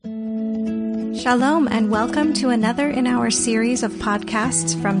Shalom and welcome to another in our series of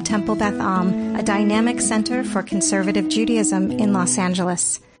podcasts from Temple Beth Am, a dynamic center for conservative Judaism in Los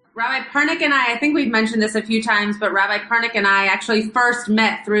Angeles. Rabbi Pernick and I think we've mentioned this a few times, but Rabbi Pernick and I actually first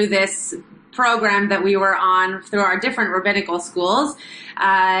met through this program that we were on through our different rabbinical schools.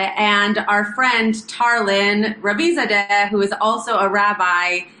 And our friend Tarlin Rabizadeh, who is also a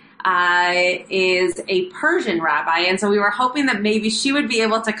rabbi, is a Persian rabbi. And so we were hoping that maybe she would be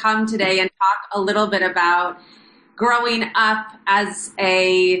able to come today and talk a little bit about growing up as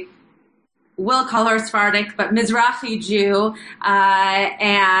a, we'll call her Sephardic, but Mizrahi Jew,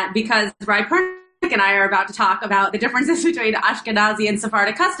 and because Rabbi Pernick and I are about to talk about the differences between Ashkenazi and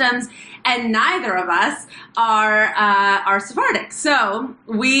Sephardic customs, and neither of us are Sephardic. So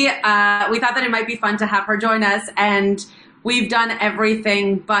we thought that it might be fun to have her join us, and we've done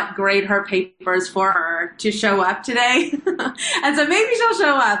everything but grade her papers for her to show up today. And so maybe she'll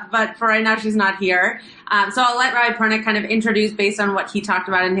show up, but for right now she's not here. So I'll let Rabbi Pernick kind of introduce based on what he talked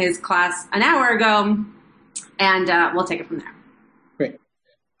about in his class an hour ago, and we'll take it from there. Great.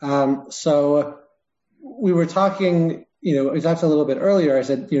 So we were talking, we talked a little bit earlier. I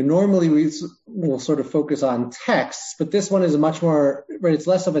said, normally we'll sort of focus on texts, but this one is much more, right, it's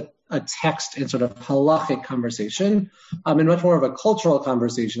less of a text and sort of halachic conversation, and much more of a cultural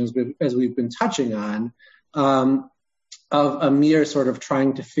conversation, as we've been touching on, of Amir sort of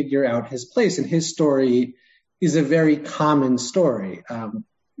trying to figure out his place. And his story is a very common story,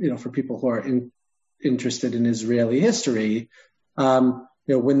 for people who are interested in Israeli history. When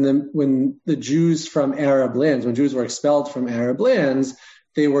the Jews from Arab lands, when Jews were expelled from Arab lands,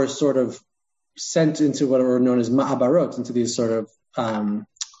 they were sort of sent into what were known as ma'abarot, into these sort of,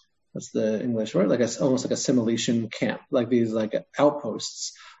 what's the English word? Almost like assimilation camp, like these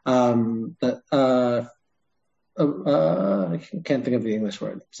outposts. I can't think of the English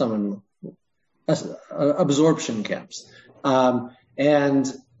word. Absorption camps,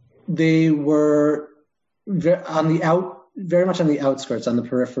 and they were very much on the outskirts, on the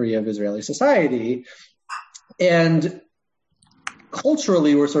periphery of Israeli society, and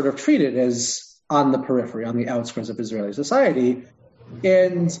culturally were sort of treated as on the periphery, on the outskirts of Israeli society.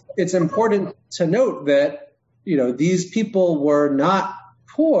 And it's important to note that, these people were not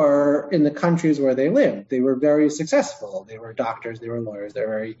poor in the countries where they lived. They were very successful. They were doctors, they were lawyers, they were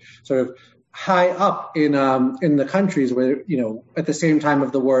very sort of high up in the countries where, at the same time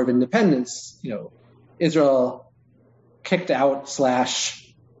of the War of Independence, Israel kicked out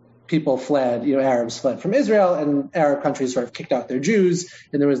 / people fled, Arabs fled from Israel, and Arab countries sort of kicked out their Jews,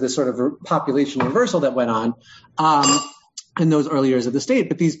 and there was this sort of population reversal that went on in those early years of the state.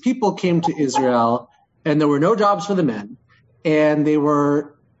 But these people came to Israel, and there were no jobs for the men, and they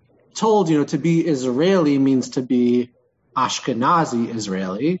were told, to be Israeli means to be Ashkenazi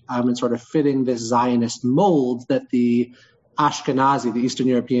Israeli, and sort of fitting this Zionist mold that the Ashkenazi, the Eastern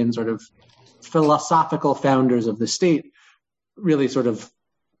European sort of philosophical founders of the state, really sort of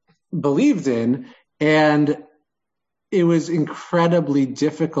believed in. And it was incredibly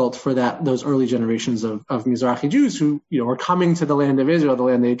difficult for those early generations of Mizrahi Jews who, were coming to the land of Israel, the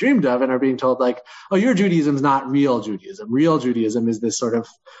land they dreamed of, and are being told oh, your Judaism is not real Judaism. Real Judaism is this sort of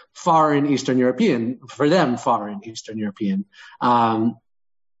foreign Eastern European, for them, foreign Eastern European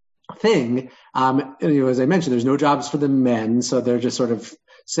thing. As I mentioned, there's no jobs for the men, so they're just sort of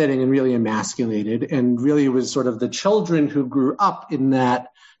sitting and really emasculated. And really it was sort of the children who grew up in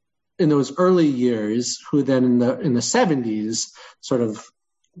those early years, who then in the 70s sort of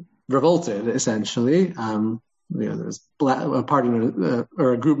revolted, essentially. There was a party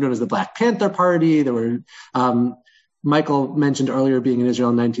or a group known as the Black Panther Party. There were Michael mentioned earlier being in Israel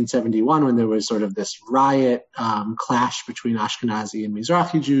in 1971 when there was sort of this riot clash between Ashkenazi and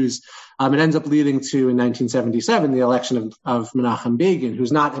Mizrahi Jews. It ends up leading to, in 1977, the election of Menachem Begin,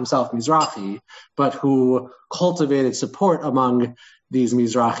 who's not himself Mizrahi, but who cultivated support among these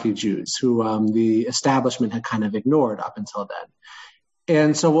Mizrahi Jews, who the establishment had kind of ignored up until then.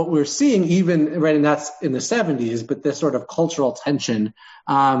 And so what we're seeing, and that's in the 70s, but this sort of cultural tension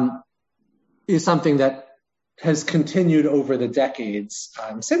is something that has continued over the decades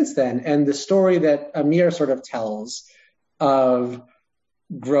since then. And the story that Amir sort of tells of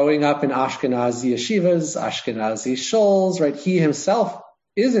growing up in Ashkenazi yeshivas, Ashkenazi shuls, right? He himself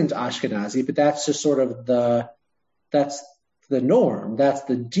isn't Ashkenazi, but that's just sort of that's the norm. That's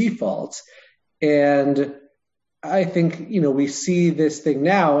the default. And I think, we see this thing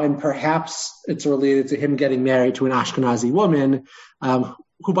now, and perhaps it's related to him getting married to an Ashkenazi woman,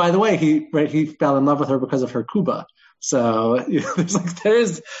 who, by the way, he fell in love with her because of her kuba. So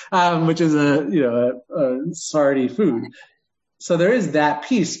there's which is a Sephardi food. So there is that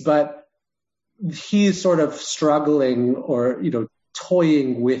piece, but he's sort of struggling or,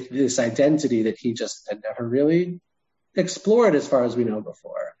 toying with this identity that he just had never really explored as far as we know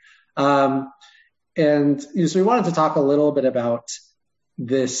before. And so we wanted to talk a little bit about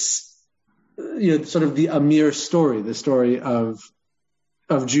this, sort of the Amir story, the story of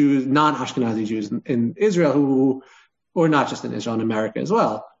Jews, non-Ashkenazi Jews in Israel or not just in Israel, in America as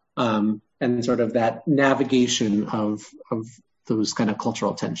well. And sort of that navigation of those kind of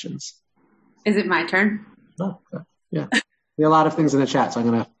cultural tensions. Is it my turn? Oh, yeah. There are a lot of things in the chat, so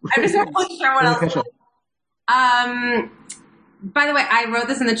I'm just not really sure what else. By the way, I wrote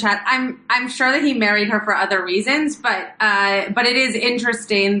this in the chat. I'm sure that he married her for other reasons, but it is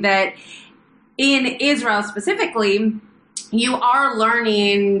interesting that in Israel specifically, you are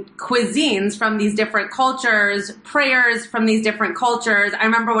learning cuisines from these different cultures, prayers from these different cultures. I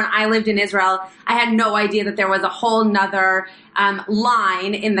remember when I lived in Israel, I had no idea that there was a whole nother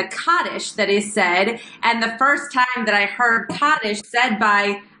line in the Kaddish that is said. And the first time that I heard Kaddish said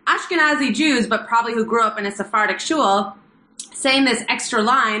by Ashkenazi Jews, but probably who grew up in a Sephardic shul, saying this extra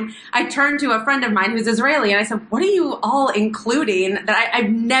line, I turned to a friend of mine who's Israeli and I said, what are you all including that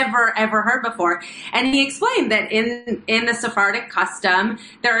I've never, ever heard before? And he explained that in the Sephardic custom,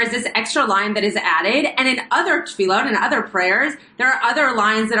 there is this extra line that is added. And in other tefillot and other prayers, there are other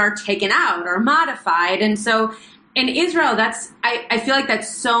lines that are taken out or modified. And so in Israel, I feel like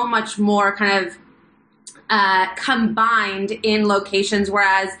that's so much more kind of combined in locations,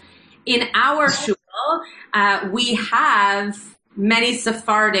 whereas in our shul, we have many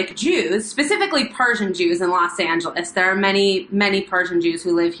Sephardic Jews, specifically Persian Jews in Los Angeles. There are many, many Persian Jews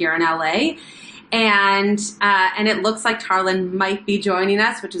who live here in LA. And it looks like Tarlin might be joining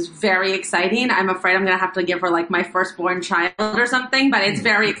us, which is very exciting. I'm afraid I'm going to have to give her like my firstborn child or something, but it's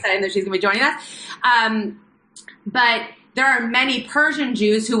very exciting that she's going to be joining us. But there are many Persian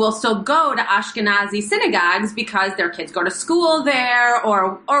Jews who will still go to Ashkenazi synagogues because their kids go to school there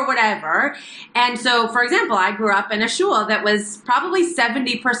or whatever. And so, for example, I grew up in a shul that was probably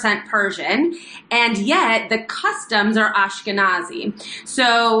 70% Persian, and yet the customs are Ashkenazi.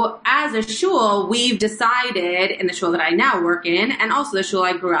 So as a shul, we've decided in the shul that I now work in, and also the shul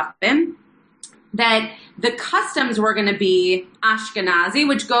I grew up in, that the customs were going to be Ashkenazi,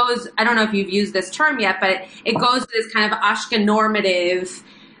 which goes, I don't know if you've used this term yet, but it goes to this kind of Ashkenormative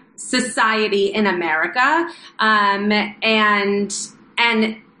society in America. And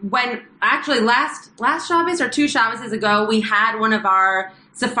when actually last Shabbos or 2 Shabbos ago, we had one of our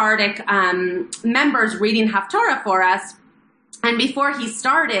Sephardic members reading Haftarah for us. And before he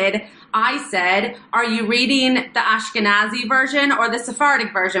started, I said, are you reading the Ashkenazi version or the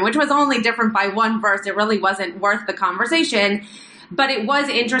Sephardic version? Which was only different by one verse. It really wasn't worth the conversation. But it was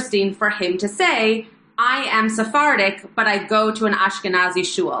interesting for him to say, I am Sephardic, but I go to an Ashkenazi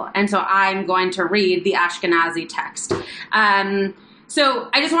shul. And so I'm going to read the Ashkenazi text. So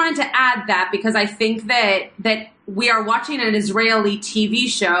I just wanted to add that because I think that we are watching an Israeli TV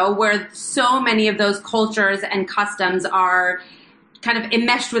show where so many of those cultures and customs are kind of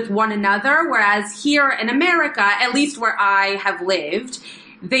enmeshed with one another, whereas here in America, at least where I have lived,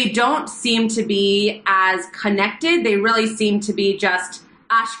 they don't seem to be as connected. They really seem to be just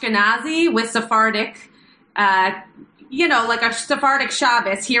Ashkenazi with Sephardic, like a Sephardic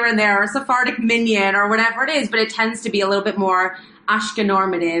Shabbos here and there, or Sephardic minyan, or whatever it is, but it tends to be a little bit more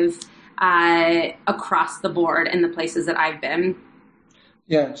Ashkenormative across the board in the places that I've been.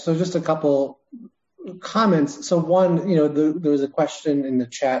 Yeah, so just a couple comments. So one, there was a question in the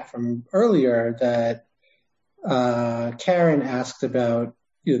chat from earlier that Karen asked about,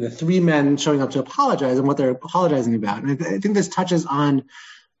 the 3 men showing up to apologize and what they're apologizing about. And I think this touches on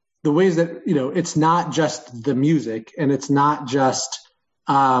the ways that, it's not just the music and it's not just,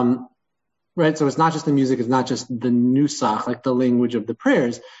 right? So it's not just the music, it's not just the nusach, like the language of the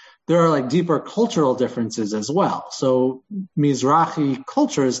prayers. There are like deeper cultural differences as well. So Mizrahi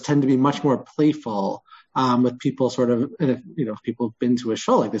cultures tend to be much more playful with people sort of, and if people have been to a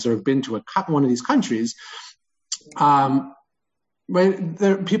show like this or have been to one of these countries, right?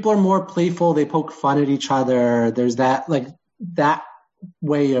 People are more playful. They poke fun at each other. There's that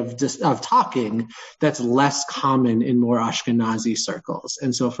way of talking that's less common in more Ashkenazi circles.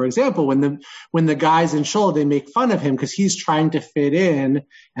 And so, for example, when the guys in shul, they make fun of him because he's trying to fit in,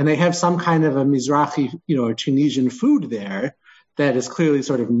 and they have some kind of a Mizrahi, or Tunisian food there that is clearly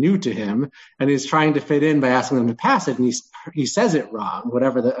sort of new to him, and he's trying to fit in by asking them to pass it, and he says it wrong,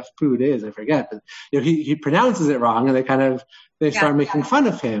 whatever the food is, I forget, but he pronounces it wrong, and they start making fun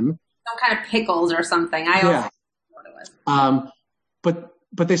of him. Some kind of pickles or something. I also know what it was.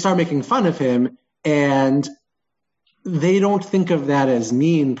 But they start making fun of him, and they don't think of that as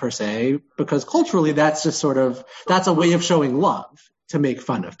mean per se, because culturally that's just that's a way of showing love, to make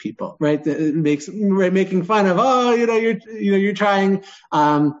fun of people, right? It makes making fun of, you're trying,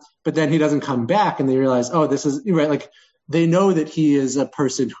 but then he doesn't come back, and they realize, oh, this is right. Like, they know that he is a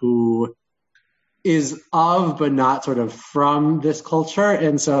person who is of, but not sort of from this culture,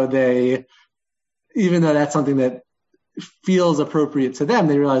 and so they, even though that's something that feels appropriate to them,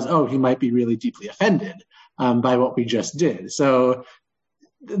 they realize, oh, he might be really deeply offended by what we just did. So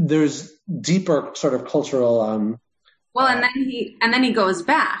there's deeper sort of cultural. Well, and then he goes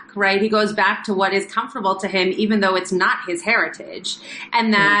back, right? He goes back to what is comfortable to him, even though it's not his heritage.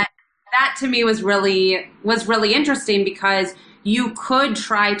 And that to me was really interesting, because you could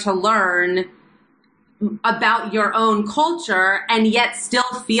try to learn about your own culture and yet still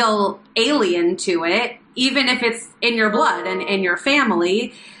feel alien to it, even if it's in your blood and in your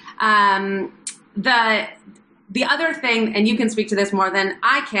family. The other thing, and you can speak to this more than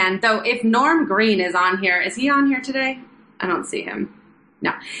I can, though, if Norm Green is on here, is he on here today? I don't see him.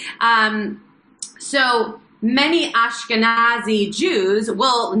 No. So many Ashkenazi Jews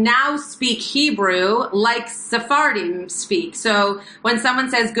will now speak Hebrew like Sephardim speak. So when someone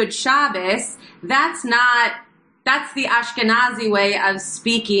says Good Shabbos, that's the Ashkenazi way of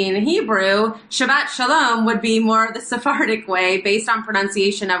speaking Hebrew. Shabbat Shalom would be more the Sephardic way based on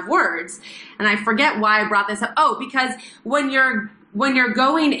pronunciation of words. And I forget why I brought this up. Oh, because when you're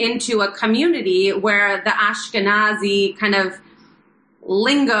going into a community where the Ashkenazi kind of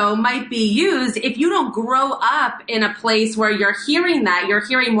lingo might be used, if you don't grow up in a place where you're hearing that, you're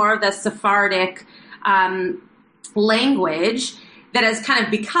hearing more of the Sephardic language that has kind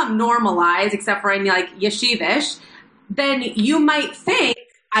of become normalized, except for in like yeshivish, then you might think,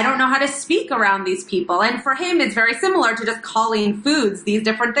 I don't know how to speak around these people. And for him, it's very similar to just calling foods these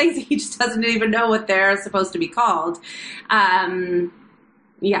different things. He just doesn't even know what they're supposed to be called. I don't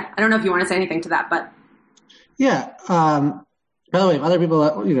know if you want to say anything to that, but. Yeah. By the way, if other people,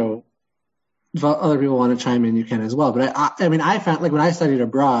 if other people want to chime in, you can as well. But I found, like, when I studied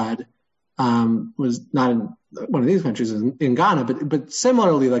abroad, was not in one of these countries, in Ghana, but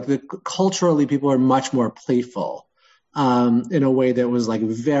similarly, like, culturally, people are much more playful, in a way that was like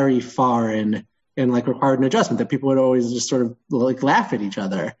very foreign and like required an adjustment, that people would always just sort of like laugh at each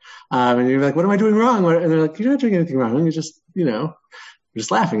other. And you're like, what am I doing wrong? And they're like, you're not doing anything wrong. You're just, we're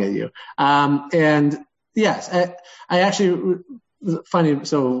just laughing at you. And yes, I actually, funny.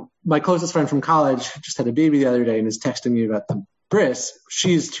 So my closest friend from college just had a baby the other day and is texting me about the bris.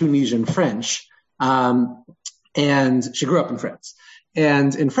 She's Tunisian French. And she grew up in France.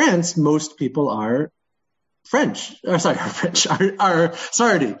 And in France, most people are Tunisian,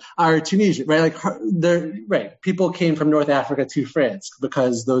 right? Like, they're right. People came from North Africa to France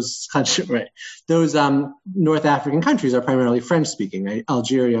because those countries, right? Those North African countries are primarily French speaking, right?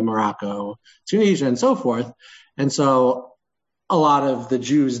 Algeria, Morocco, Tunisia, and so forth. And so a lot of the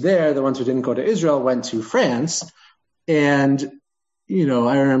Jews there, the ones who didn't go to Israel, went to France. And,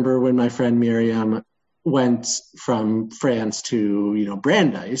 I remember when my friend Miriam went from France to,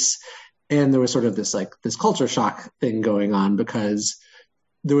 Brandeis, and there was sort of this culture shock thing going on, because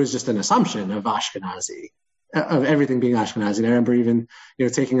there was just an assumption of Ashkenazi, of everything being Ashkenazi. And I remember even,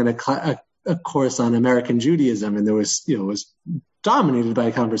 taking a course on American Judaism, and there was, it was dominated by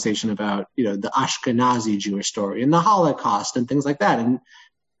a conversation about, the Ashkenazi Jewish story and the Holocaust and things like that. And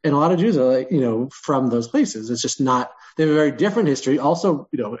a lot of Jews are like, from those places. It's just not, they have a very different history, also,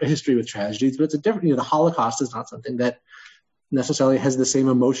 a history with tragedies, but it's a different, the Holocaust is not something that necessarily has the same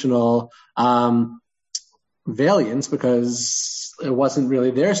emotional valiance, because it wasn't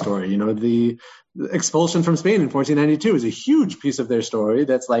really their story. The expulsion from Spain in 1492 is a huge piece of their story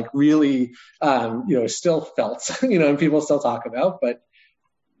that's like really, still felt, and people still talk about, but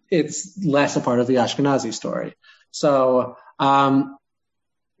it's less a part of the Ashkenazi story. So, I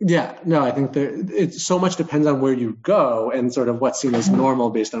think it so much depends on where you go and sort of what's seen as normal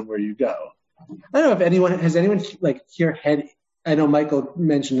based on where you go. I don't know if has anyone like here had, I know Michael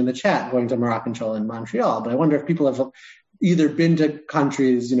mentioned in the chat going to Moroccan Shul in Montreal, but I wonder if people have either been to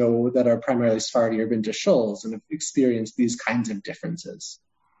countries, that are primarily Sephardi, or been to shuls and have experienced these kinds of differences.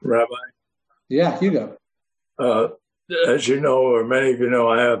 Rabbi? Yeah, Hugo. As you know, or many of you know,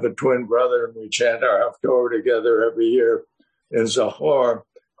 I have a twin brother, and we chant our Haftorah together every year in Zahor,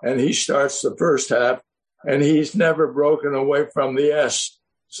 and he starts the first half, and he's never broken away from the S.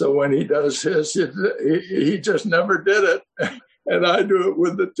 So when he does his, he just never did it. And I do it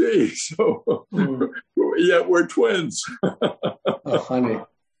with the T. So yet we're twins. Oh, funny.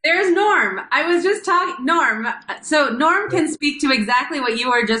 There's Norm. I was just talking, Norm. So Norm can speak to exactly what you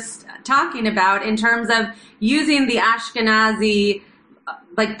were just talking about in terms of using the Ashkenazi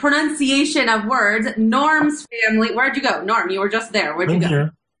like pronunciation of words. Norm's family, where'd you go? Norm, you were just there. Where'd you go?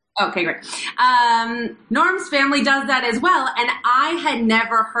 Here. Okay, great. Norm's family does that as well, and I had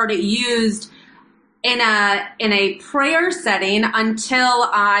never heard it used in a prayer setting until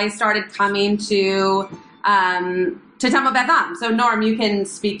I started coming to Temple Beth Am. So Norm, you can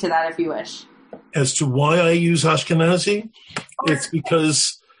speak to that if you wish. As to why I use Ashkenazi, it's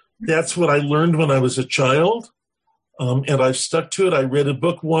because that's what I learned when I was a child, and I've stuck to it. I read a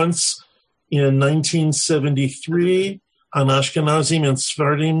book once in 1973 on Ashkenazim and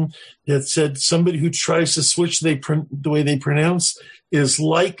Sephardim that said somebody who tries to switch the way they pronounce is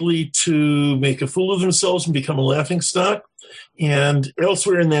likely to make a fool of themselves and become a laughingstock. And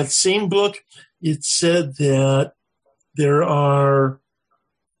elsewhere in that same book, it said that there are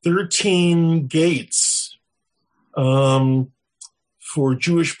 13 gates for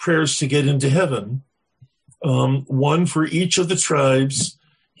Jewish prayers to get into heaven, one for each of the tribes,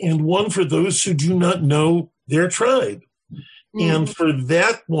 and one for those who do not know their tribe. And for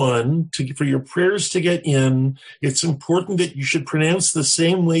that one, for your prayers to get in, it's important that you should pronounce the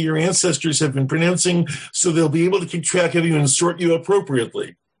same way your ancestors have been pronouncing, so they'll be able to keep track of you and sort you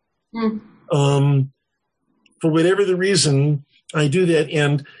appropriately. For whatever the reason, I do that.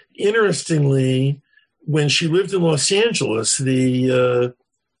 And interestingly, when she lived in Los Angeles, the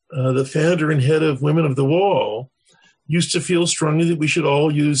founder and head of Women of the Wall used to feel strongly that we should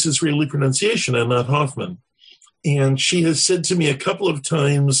all use Israeli pronunciation and not Hoffman. And she has said to me a couple of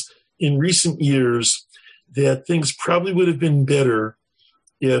times in recent years that things probably would have been better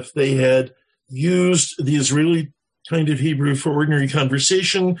if they had used the Israeli kind of Hebrew for ordinary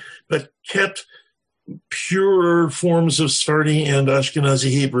conversation, but kept purer forms of Sephardi and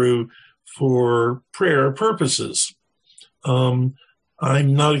Ashkenazi Hebrew for prayer purposes. I'm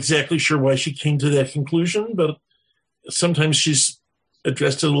not exactly sure why she came to that conclusion, but sometimes she's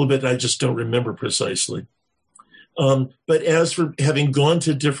addressed it a little bit. I just don't remember precisely. But as for having gone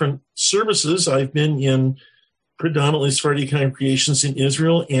to different services, I've been in predominantly Sephardi congregations in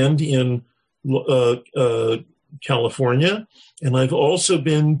Israel and in California. And I've also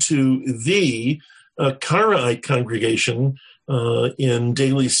been to the Karaite congregation in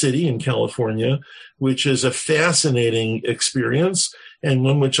Daly City in California, which is a fascinating experience and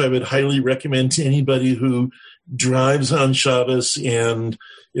one which I would highly recommend to anybody who drives on Shabbos and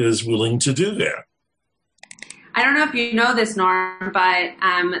is willing to do that. I don't know if you know this, Norm, but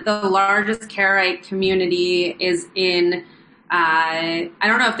the largest Karaite community is in, I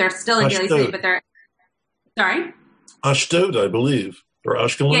don't know if they're still in Daly City, but they're, sorry? Ashdod, I believe, or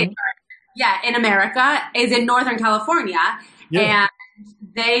Ashkelon. Yeah, in America, is in Northern California. Yeah. And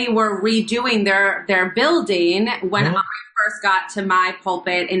they were redoing their building when I first got to my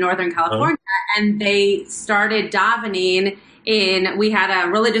pulpit in Northern California, and they started davening we had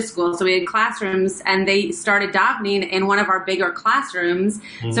a religious school, so we had classrooms, and they started davening in one of our bigger classrooms.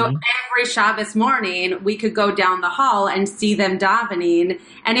 So every Shabbos morning, we could go down the hall and see them davening,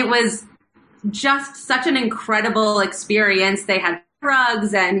 and it was just such an incredible experience. They had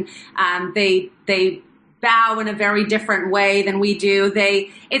rugs, and they bow in a very different way than we do.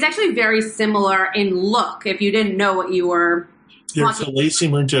 It's actually very similar in look, if you didn't know what you were watching. Their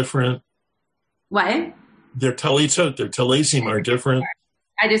talesim are different. What? Their talitot, their talesim are different.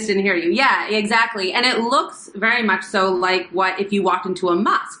 I just didn't hear you. Yeah, exactly. And it looks very much so like what if you walked into a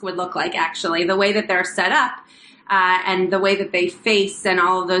mosque would look like, actually. The way that they're set up and the way that they face and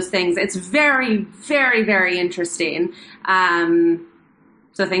all of those things. It's very, very, very interesting. So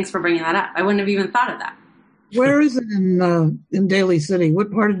thanks for bringing that up. I wouldn't have even thought of that. Where is it in Daly City? What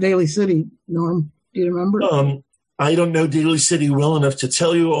part of Daly City, Norm? Do you remember? I don't know Daly City well enough to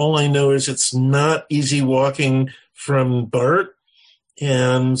tell you. All I know is it's not easy walking from BART.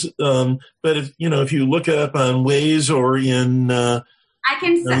 And but if you look it up on Waze or in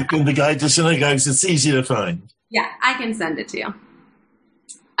in the Guide to Synagogues, it's easy to find. Yeah, I can send it to you.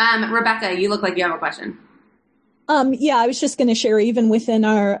 Rebecca, you look like you have a question. Yeah, I was just going to share, even within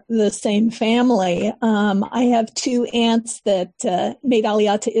the same family, I have two aunts that made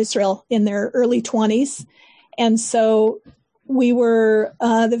Aliyah to Israel in their early 20s. And so we were,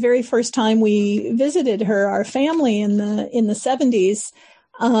 the very first time we visited our family in the 70s,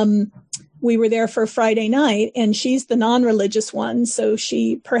 we were there for Friday night, and she's the non-religious one. So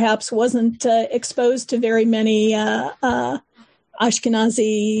she perhaps wasn't exposed to very many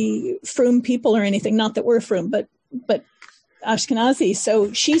Ashkenazi Frum people or anything. Not that we're Frum, but Ashkenazi.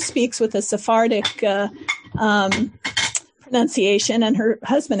 So she speaks with a Sephardic pronunciation, and her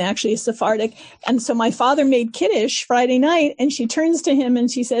husband actually is Sephardic. And so my father made Kiddush Friday night, and she turns to him and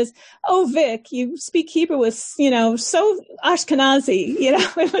she says, "Oh, Vic, you speak Hebrew with, so Ashkenazi."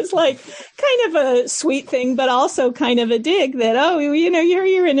 It was like kind of a sweet thing, but also kind of a dig that,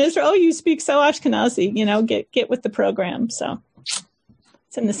 you're in Israel. Oh, you speak so Ashkenazi, get with the program. So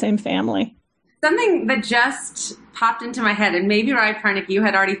it's in the same family. Something that just popped into my head, and maybe Rabbi Pernick, you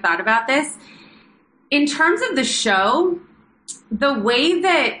had already thought about this. In terms of the show, the way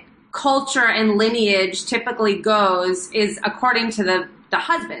that culture and lineage typically goes is according to the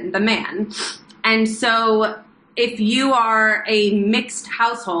husband, the man. And so if you are a mixed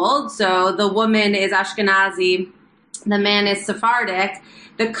household, so the woman is Ashkenazi, the man is Sephardic,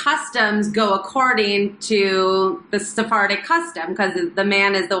 the customs go according to the Sephardic custom because the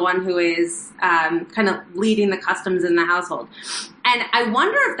man is the one who is kind of leading the customs in the household. And I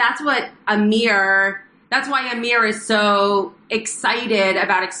wonder if that's why Amir is so excited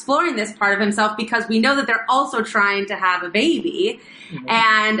about exploring this part of himself, because we know that they're also trying to have a baby. Mm-hmm.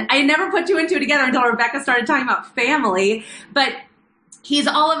 And I never put two and two together until Rebecca started talking about family. But he's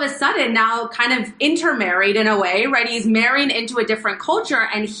all of a sudden now kind of intermarried in a way, right? He's marrying into a different culture,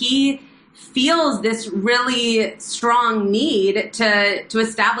 and he feels this really strong need to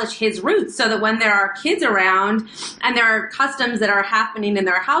establish his roots so that when there are kids around and there are customs that are happening in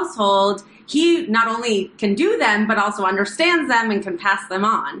their household, he not only can do them, but also understands them and can pass them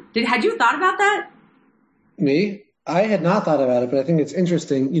on. Had you thought about that? Me? I had not thought about it, but I think it's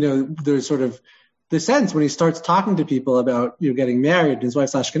interesting. There's sort of the sense when he starts talking to people about getting married, and his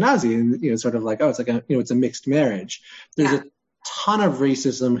wife's Ashkenazi, and sort of like, it's like it's a mixed marriage. There's a ton of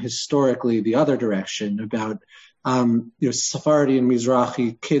racism historically the other direction about Sephardi and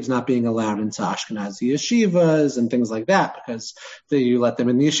Mizrahi kids not being allowed into Ashkenazi yeshivas and things like that, because you let them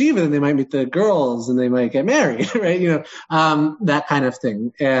in the yeshiva and they might meet the girls and they might get married, right? That kind of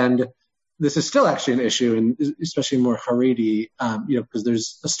thing. And this is still actually an issue, and especially more Haredi, because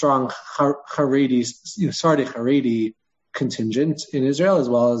there's a strong Haredi, Sephardic Haredi contingent in Israel, as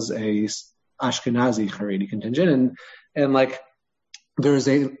well as a Ashkenazi Haredi contingent, and like there's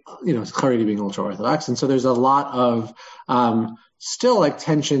a Haredi being ultra Orthodox, and so there's a lot of still like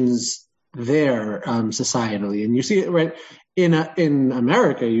tensions there societally, and you see it right in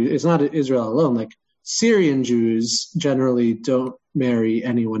America. It's not Israel alone. Like Syrian Jews generally don't marry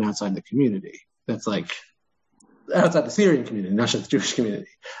anyone outside the community. That's like outside the Syrian community, not just the Jewish community.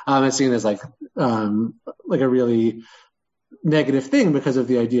 It's seen as like a really negative thing because of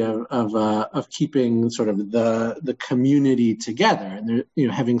the idea of keeping sort of the community together, and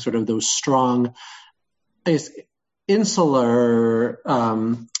having sort of those strong, insular, a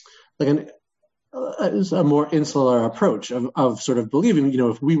more insular approach of sort of believing,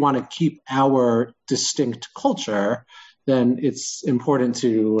 if we want to keep our distinct culture, then it's important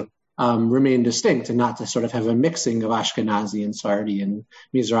to remain distinct and not to sort of have a mixing of Ashkenazi and Sephardi and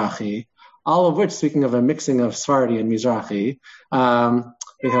Mizrahi. All of which, speaking of a mixing of Sephardi and Mizrahi,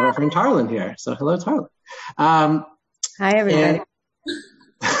 we have our friend Tarlin here. So hello, Tarlin. Hi, everybody.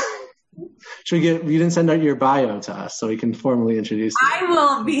 You didn't send out your bio to us, so we can formally introduce you. I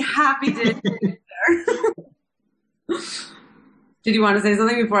will be happy to. Did you want to say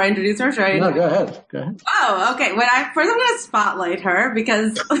something before I introduce her? No, go ahead. Oh, okay. First I'm going to spotlight her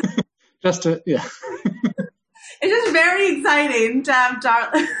because it's just very exciting to have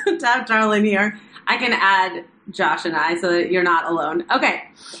Darlene here. I can add Josh and I so that you're not alone. Okay.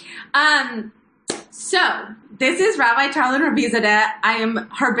 So this is Rabbi Tarlin Ravizadeh. I am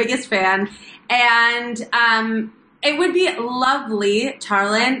her biggest fan, and it would be lovely,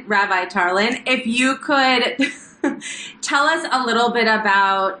 Rabbi Tarlin, if you could tell us a little bit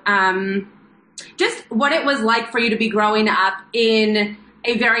about just what it was like for you to be growing up in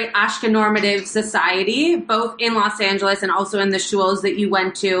a very Ashkenormative society, both in Los Angeles and also in the shuls that you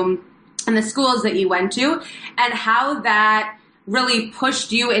went to and the schools that you went to, and how that really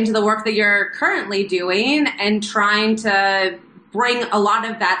pushed you into the work that you're currently doing and trying to bring a lot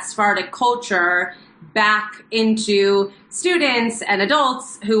of that Sephardic culture back into students and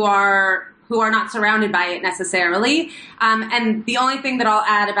adults who are not surrounded by it necessarily. And the only thing that I'll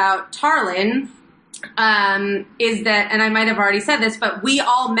add about Tarlin is that, and I might have already said this, but we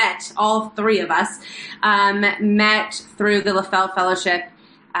all three of us, met through the LaFell Fellowship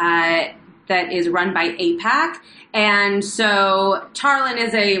that is run by APAC. And so Tarlin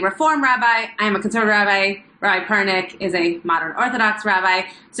is a Reform rabbi. I am a conservative rabbi. Rabbi Pernick is a modern Orthodox rabbi.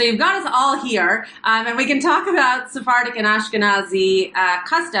 So you've got us all here, and we can talk about Sephardic and Ashkenazi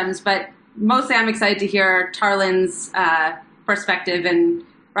customs, but mostly I'm excited to hear Tarlin's perspective, and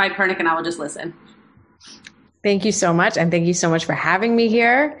Rabbi Pernick and I will just listen. Thank you so much. And thank you so much for having me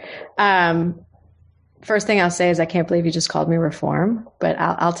here. First thing I'll say is I can't believe you just called me Reform, but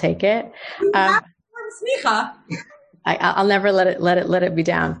I'll take it. I'll never let it be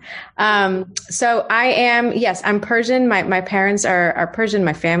down. So I'm Persian. My parents are Persian.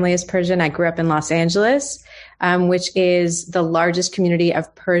 My family is Persian. I grew up in Los Angeles, which is the largest community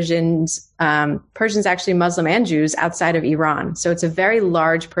of Persians actually Muslim and Jews outside of Iran. So it's a very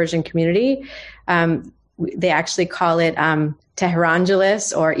large Persian community. They actually call it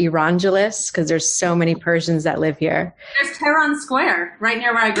Tehrangeles or Irangeles because there's so many Persians that live here. There's Tehran Square right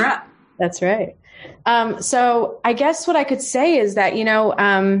near where I grew up. That's right. So I guess what I could say is that,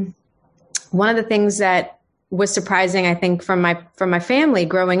 one of the things that was surprising, I think, from my family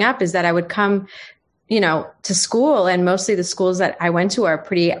growing up is that I would come, to school, and mostly the schools that I went to are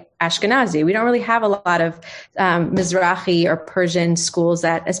pretty Ashkenazi. We don't really have a lot of Mizrahi or Persian schools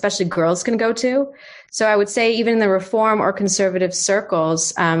that especially girls can go to. So I would say even in the Reform or conservative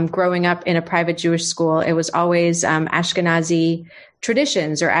circles, growing up in a private Jewish school, it was always Ashkenazi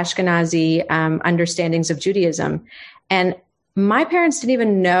traditions or Ashkenazi understandings of Judaism. And my parents didn't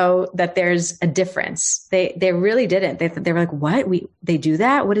even know that there's a difference. They really didn't. They were like, what? They do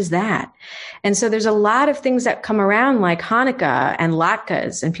that? What is that? And so there's a lot of things that come around like Hanukkah and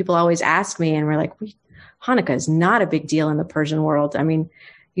latkes. And people always ask me, and we're like, Hanukkah is not a big deal in the Persian world. I mean,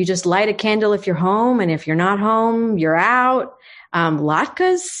 you just light a candle if you're home, and if you're not home, you're out.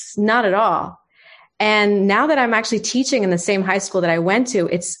 Latkes, not at all. And now that I'm actually teaching in the same high school that I went to,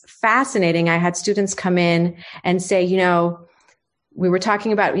 it's fascinating. I had students come in and say, we were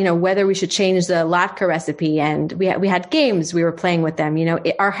talking about, whether we should change the latke recipe, and we had games we were playing with them,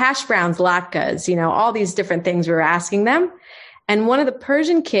 our hash browns latkes, all these different things we were asking them. And one of the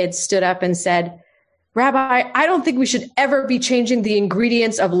Persian kids stood up and said, Rabbi, I don't think we should ever be changing the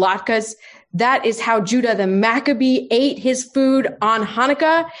ingredients of latkes. That is how Judah the Maccabee ate his food on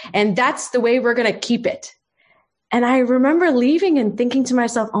Hanukkah, and that's the way we're going to keep it. And I remember leaving and thinking to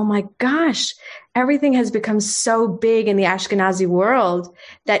myself, oh my gosh, everything has become so big in the Ashkenazi world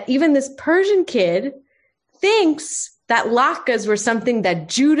that even this Persian kid thinks that latkes were something that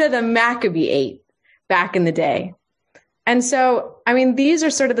Judah the Maccabee ate back in the day. And so, these are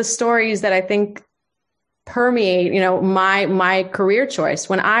sort of the stories that I think permeate, my career choice.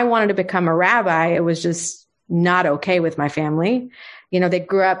 When I wanted to become a rabbi, it was just not okay with my family. They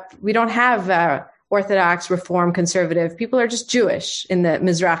grew up, we don't have Orthodox, Reform, conservative. People are just Jewish in the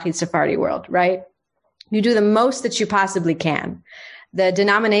Mizrahi Sephardi world, right? You do the most that you possibly can. The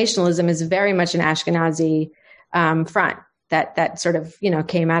denominationalism is very much an Ashkenazi front that sort of,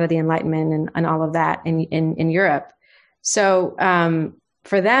 came out of the Enlightenment and all of that in Europe. So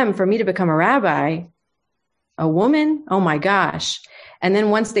for me to become a rabbi, a woman, oh my gosh. And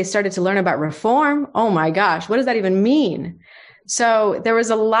then once they started to learn about Reform, oh my gosh, what does that even mean? So there was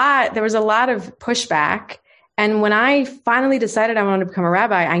a lot of pushback. And when I finally decided I wanted to become a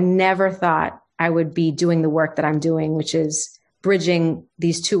rabbi, I never thought I would be doing the work that I'm doing, which is bridging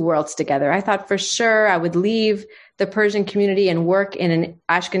these two worlds together. I thought for sure I would leave the Persian community and work in an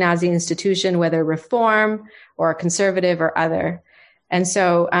Ashkenazi institution, whether Reform or conservative or other. And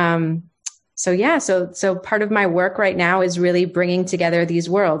so part of my work right now is really bringing together these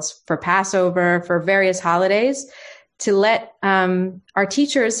worlds for Passover, for various holidays, to let our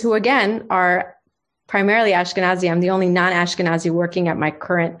teachers, who again are primarily Ashkenazi, I'm the only non-Ashkenazi working at my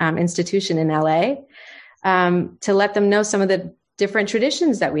current institution in LA, to let them know some of the different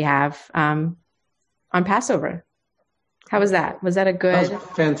traditions that we have on Passover. How was that? Was that a good? That was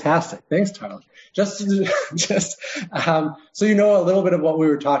fantastic. Thanks, Charlie. So you know a little bit of what we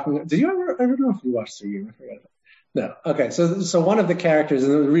were talking about. Did you ever? I don't know if you watched the game. I forgot about it. No. Okay. So one of the characters,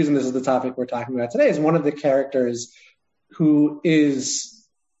 and the reason this is the topic we're talking about today, is one of the characters who is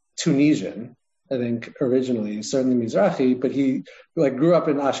Tunisian, I think originally, certainly Mizrahi, but he grew up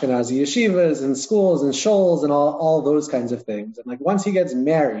in Ashkenazi yeshivas and schools and shoals and all those kinds of things. And once he gets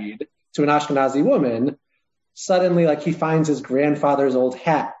married to an Ashkenazi woman, suddenly he finds his grandfather's old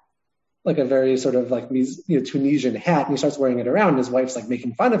hat, a very sort of Tunisian hat, and he starts wearing it around. His wife's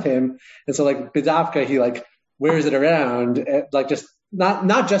making fun of him, and so bidavka he wears it around, just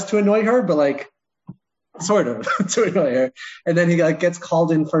not just to annoy her, but sort of to annoy her. And then he gets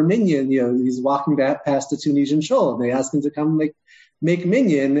called in for minyan. He's walking past the Tunisian shul, and they ask him to come make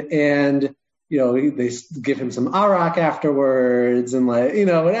minyan, and they give him some arak afterwards, and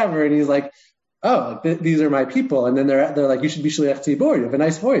whatever. And he's like, oh, these are my people. And then they're like, you should be shliach tzibur. You have a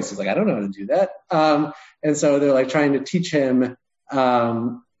nice voice. He's like, I don't know how to do that. And so they're trying to teach him.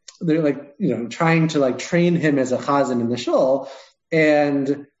 They're trying to train him as a chazan in the shul.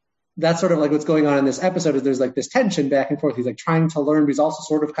 And that's sort of like what's going on in this episode is there's like this tension back and forth. He's like trying to learn, but he's also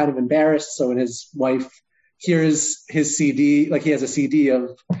sort of kind of embarrassed. So when his wife hears his CD, like he has a CD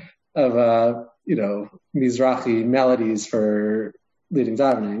of Mizrahi melodies for leading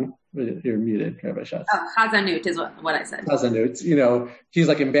davening. You're muted, Rabbi Schatz. Oh, Chazanut is what I said. Chazanut, he's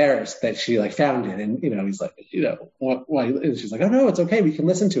like embarrassed that she like found it, and he's like, why? And she's like, oh no, it's okay, we can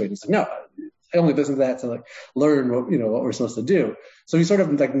listen to it. And he's like, no, I only listen to that to like learn what we're supposed to do. So he's sort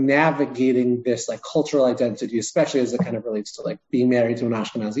of like navigating this like cultural identity, especially as it kind of relates to like being married to an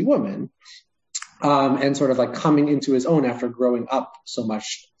Ashkenazi woman, and sort of like coming into his own after growing up so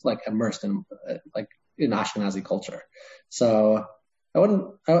much like immersed in Ashkenazi culture. So I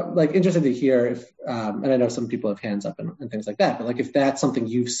would like interested to hear if, and I know some people have hands up and things like that, but like if that's something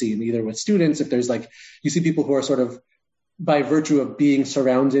you've seen either with students, if there's like, you see people who are sort of by virtue of being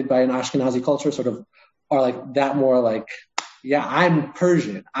surrounded by an Ashkenazi culture sort of are like that more like, yeah, I'm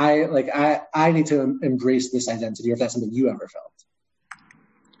Persian. I need to embrace this identity, or if that's something you ever felt.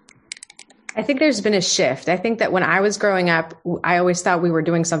 I think there's been a shift. I think that when I was growing up, I always thought we were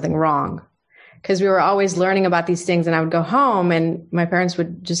doing something wrong, because we were always learning about these things, and I would go home and my parents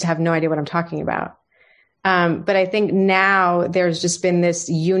would just have no idea what I'm talking about. But I think now there's just been this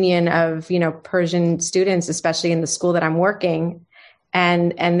union of, Persian students, especially in the school that I'm working,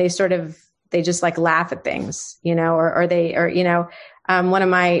 and they just like laugh at things, one of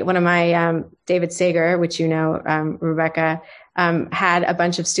my David Sager, which Rebecca, had a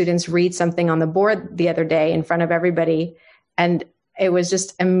bunch of students read something on the board the other day in front of everybody, and it was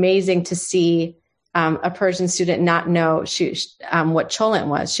just amazing to see a Persian student not know what cholent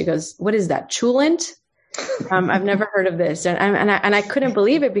was. She goes, "What is that, chulent?" I've never heard of this. And I couldn't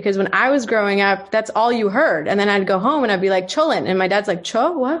believe it, because when I was growing up, that's all you heard. And then I'd go home and I'd be like, cholent. And my dad's like,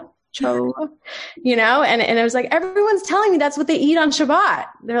 cho, what? Cho, and it was like, everyone's telling me that's what they eat on Shabbat.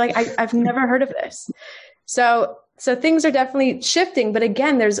 They're like, I've never heard of this. So things are definitely shifting, but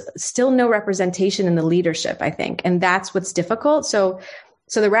again, there's still no representation in the leadership, I think. And that's what's difficult. So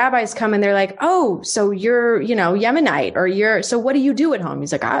the rabbis come and they're like, oh, so you're, Yemenite, or so what do you do at home?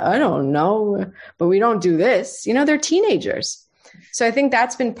 He's like, I don't know, but we don't do this. They're teenagers. So I think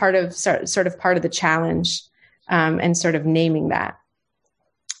that's been part of part of the challenge, and sort of naming that.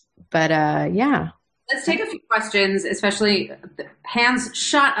 But yeah. Let's take a few questions, especially hands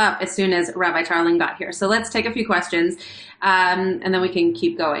shot up as soon as Rabbi Tarlin got here. So let's take a few questions, and then we can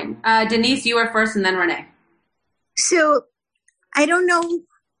keep going. Denise, you were first, and then Renee. So I don't know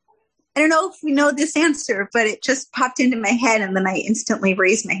if we know this answer, but it just popped into my head, and then I instantly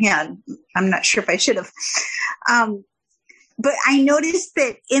raised my hand. I'm not sure if I should have. But I noticed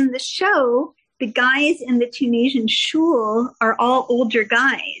that in the show, the guys in the Tunisian shul are all older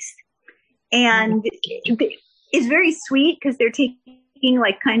guys. And it's very sweet, because they're taking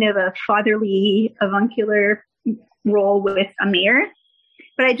like kind of a fatherly, avuncular role with Amir.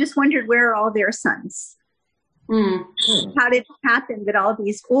 But I just wondered, where are all their sons? How did it happen that all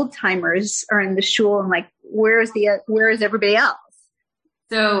these old timers are in the shul, and like, where is everybody else?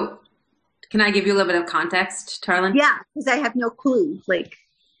 So can I give you a little bit of context, Tarlin? Yeah, because I have no clue.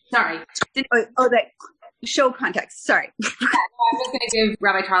 Sorry. That show context. Sorry. I'm just going to give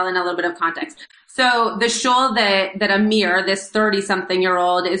Rabbi Tarlin a little bit of context. So the shul that Amir, this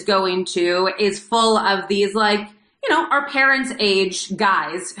 30-something-year-old, is going to is full of these our parents' age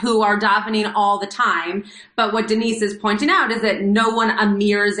guys who are davening all the time. But what Denise is pointing out is that no one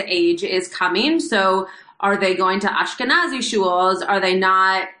Amir's age is coming. So are they going to Ashkenazi shuls? Are they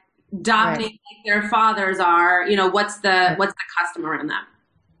not davening like their fathers are? What's the custom around that?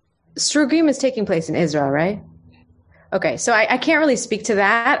 Strugim is taking place in Israel, right? Okay, so I can't really speak to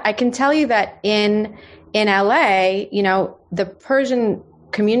that. I can tell you that in LA, the Persian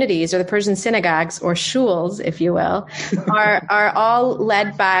communities, or the Persian synagogues, or shuls, if you will, are all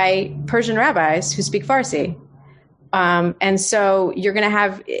led by Persian rabbis who speak Farsi. And so you're going to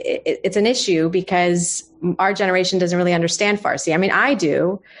have, it's an issue, because our generation doesn't really understand Farsi. I mean, I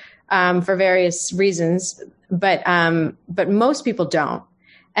do, for various reasons, but most people don't.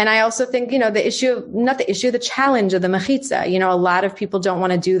 And I also think, the challenge of the mechitza, a lot of people don't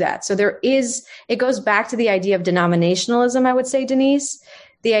want to do that. So it goes back to the idea of denominationalism, I would say, Denise,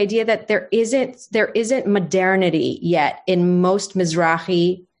 the idea that there isn't modernity yet in most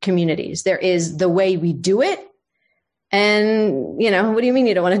Mizrahi communities. There is the way we do it. And, what do you mean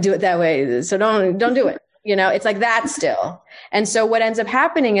you don't want to do it that way? So don't do it. It's like that still. And so what ends up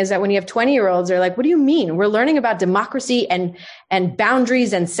happening is that when you have 20-year-olds, they're like, what do you mean? We're learning about democracy and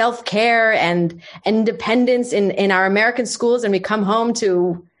boundaries and self-care and independence in our American schools. And we come home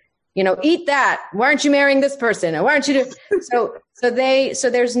to eat that. Why aren't you marrying this person? Why aren't you so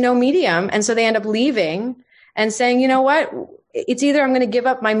there's no medium. And so they end up leaving and saying, you know what? It's either I'm going to give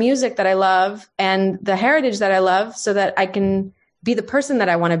up my music that I love and the heritage that I love so that I can be the person that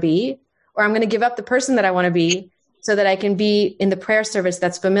I want to be, or I'm going to give up the person that I want to be so that I can be in the prayer service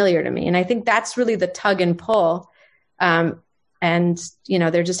that's familiar to me. And I think that's really the tug and pull. And,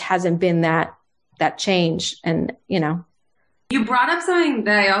 there just hasn't been that change. And, You brought up something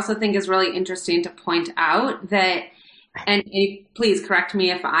that I also think is really interesting to point out that, and please correct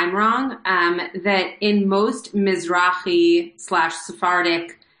me if I'm wrong, that in most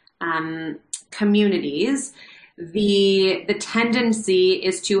Mizrahi/Sephardic communities, the tendency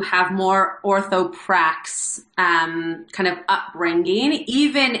is to have more orthoprax kind of upbringing,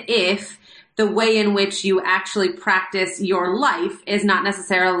 even if the way in which you actually practice your life is not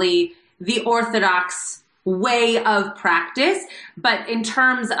necessarily the Orthodox way of practice, but in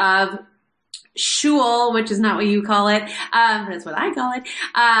terms of shul, which is not what you call it, that's what I call it,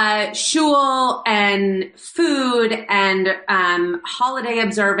 shul and food and holiday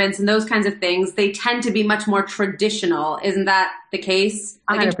observance and those kinds of things, they tend to be much more traditional. Isn't that the case?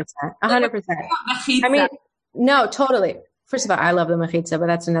 100%. 100%. I mean, no, totally. First of all, I love the mechitza, but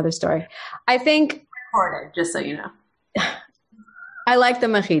that's another story. I think, just so you know, I like the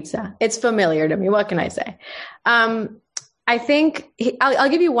mechitza. It's familiar to me. What can I say? I think I'll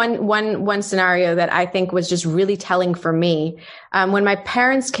give you one scenario that I think was just really telling for me. When my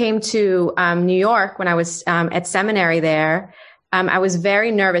parents came to New York, when I was at seminary there, I was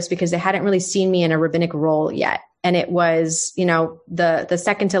very nervous because they hadn't really seen me in a rabbinic role yet. And it was, the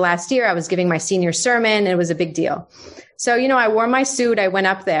second to last year, I was giving my senior sermon, and it was a big deal. So, I wore my suit, I went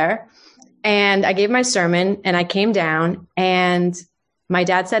up there and I gave my sermon and I came down and my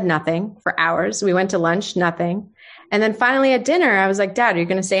dad said nothing for hours. We went to lunch, nothing. And then finally at dinner, I was like, Dad, are you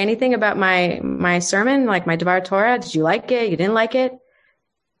going to say anything about my sermon, like my Devar Torah? Did you like it? You didn't like it?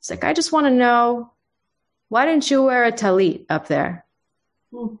 It's like, I just want to know, why didn't you wear a talit up there?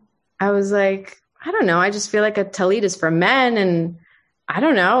 I was like, I don't know. I just feel like a talit is for men, and I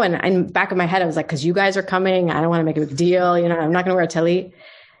don't know. And in the back of my head, I was like, because you guys are coming, I don't want to make a big deal. I'm not going to wear a talit.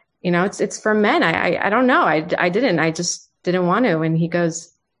 It's for men. I don't know. I just didn't want to. And he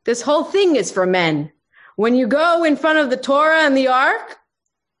goes, this whole thing is for men. When you go in front of the Torah and the Ark,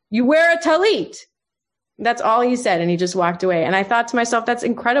 you wear a talit. That's all he said. And he just walked away. And I thought to myself, that's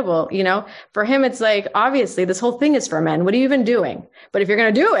incredible. For him, it's like, obviously this whole thing is for men. What are you even doing? But if you're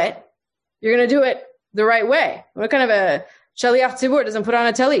going to do it, you're going to do it the right way. What kind of a shaliach tzibur doesn't put on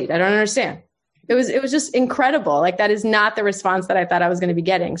a talit? I don't understand. It was just incredible. Like, that is not the response that I thought I was going to be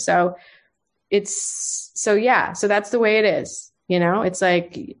getting. So so that's the way it is. It's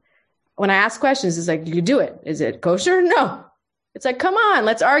like, when I ask questions, it's like, you do it. Is it kosher? No. It's like, come on,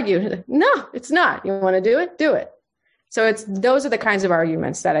 let's argue. No, it's not. You want to do it? Do it. So those are the kinds of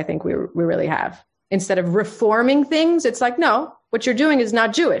arguments that I think we really have. Instead of reforming things, it's like, no, what you're doing is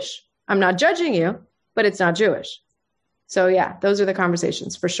not Jewish. I'm not judging you, but it's not Jewish. So yeah, those are the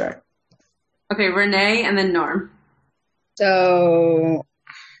conversations for sure. Okay, Renee and then Norm. So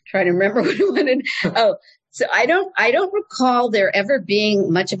trying to remember what I wanted. So I don't recall there ever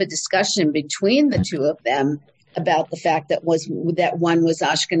being much of a discussion between the two of them about the fact that one was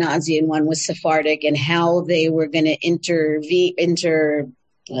Ashkenazi and one was Sephardic, and how they were going to intertwine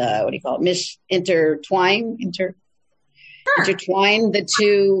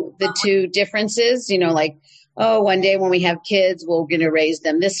the two differences. One day when we have kids, we're going to raise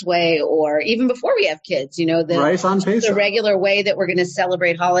them this way, or even before we have kids, the regular way that we're going to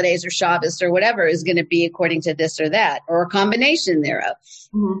celebrate holidays or Shabbos or whatever is going to be according to this or that, or a combination thereof.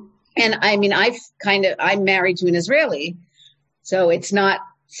 Mm-hmm. And I mean, I'm married to an Israeli, so it's not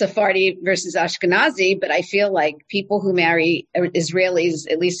Sephardi versus Ashkenazi, but I feel like people who marry Israelis,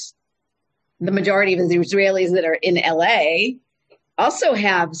 at least the majority of the Israelis that are in LA, also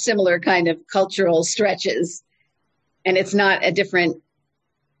have similar kind of cultural stretches, and it's not a different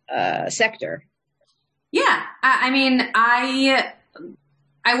sector. Yeah. I mean,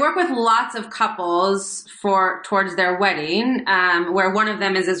 I work with lots of couples towards their wedding, where one of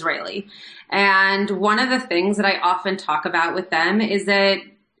them is Israeli. And one of the things that I often talk about with them is that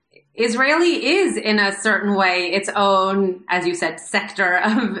Israeli is, in a certain way, its own, as you said, sector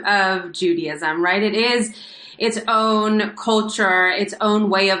of Judaism, right? It is its own culture, its own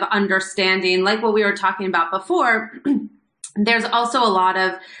way of understanding, like what we were talking about before. There's also a lot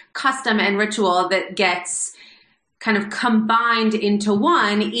of custom and ritual that gets kind of combined into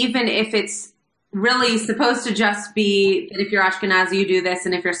one, even if it's really supposed to just be that if you're Ashkenazi, you do this,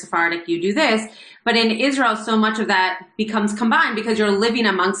 and if you're Sephardic, you do this. But in Israel, so much of that becomes combined because you're living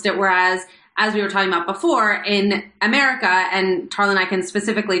amongst it, whereas, as we were talking about before, in America, and Tarla and I can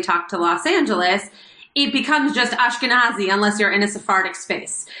specifically talk to Los Angeles, it becomes just Ashkenazi unless you're in a Sephardic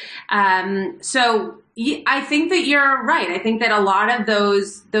space. So I think that you're right. I think that a lot of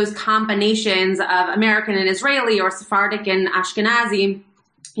those combinations of American and Israeli or Sephardic and Ashkenazi,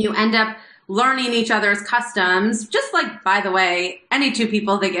 you end up learning each other's customs, just like, by the way, any two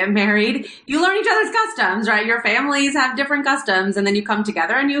people that get married, you learn each other's customs, right? Your families have different customs, and then you come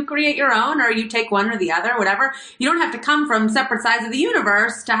together and you create your own, or you take one or the other, whatever. You don't have to come from separate sides of the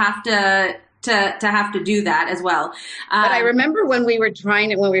universe to have to do that as well. But I remember when we were trying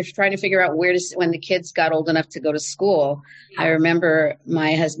to figure out when the kids got old enough to go to school, I remember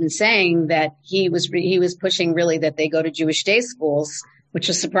my husband saying that he was pushing really that they go to Jewish day schools, which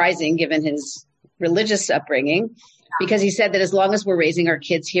was surprising given his religious upbringing, because he said that as long as we're raising our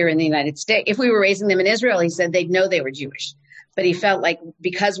kids here in the United States, if we were raising them in Israel, he said they'd know they were Jewish. But he felt like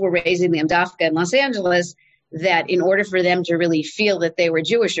because we're raising them Dafka in Los Angeles, that in order for them to really feel that they were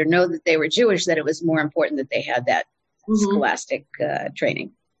Jewish or know that they were Jewish, that it was more important that they had that scholastic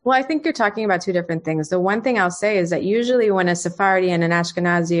training. Well, I think you're talking about two different things. The one thing I'll say is that usually when a Sephardi and an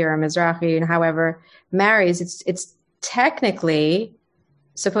Ashkenazi or a Mizrahi, and however, marries, it's technically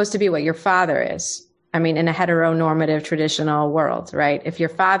supposed to be what your father is. I mean, in a heteronormative traditional world, right? If your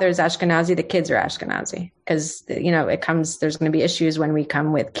father is Ashkenazi, the kids are Ashkenazi, because, there's going to be issues when we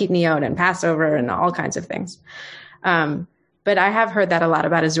come with Kitniot and Passover and all kinds of things. But I have heard that a lot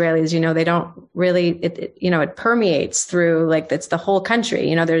about Israelis. They don't really, it permeates through, like, it's the whole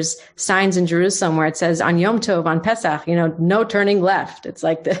country. There's signs in Jerusalem where it says on Yom Tov, on Pesach, no turning left. It's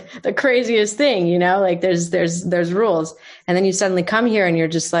like the craziest thing, like there's rules. And then you suddenly come here and you're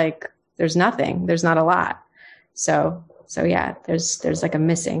just like, there's nothing, there's not a lot. So yeah, there's like a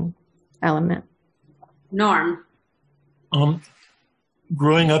missing element. Norm.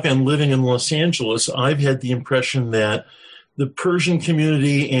 Growing up and living in Los Angeles, I've had the impression that the Persian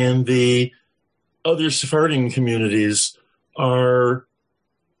community and the other Sephardian communities are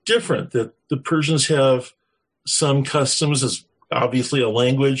different, that the Persians have some customs, as obviously a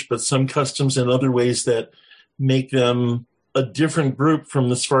language, but some customs in other ways that make them a different group from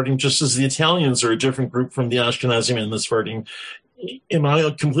the Sephardim, just as the Italians are a different group from the Ashkenazim and the Sephardim. Am I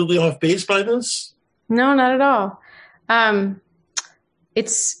completely off base by this? No, not at all.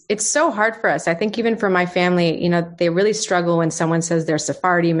 It's so hard for us. I think even for my family, they really struggle when someone says they're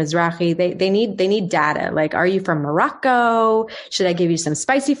Sephardi, Mizrahi. They need data. Like, are you from Morocco? Should I give you some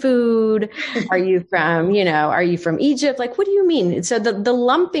spicy food? Are you from Egypt? Like, what do you mean? So the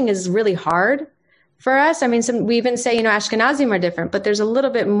lumping is really hard for us. I mean, we even say, Ashkenazim are different, but there's a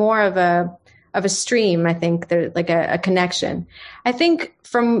little bit more of a stream. I think there's like a connection. I think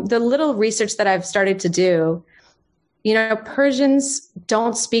from the little research that I've started to do, Persians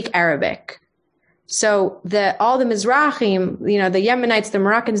don't speak Arabic. So all the Mizrahim, the Yemenites, the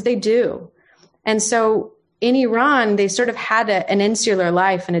Moroccans, they do. And so in Iran, they sort of had an insular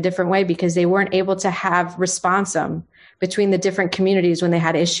life in a different way because they weren't able to have responsum between the different communities when they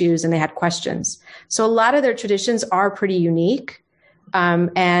had issues and they had questions. So a lot of their traditions are pretty unique.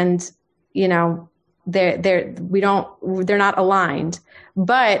 And, they're not aligned.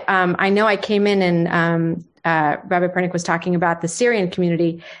 But I know I came in and Rabbi Pernick was talking about the Syrian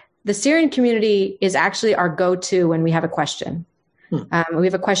community. The Syrian community is actually our go-to when we have a question. We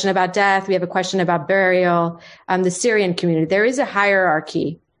have a question about death. We have a question about burial. The Syrian community, there is a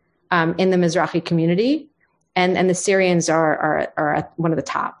hierarchy in the Mizrahi community, and the Syrians are at one of the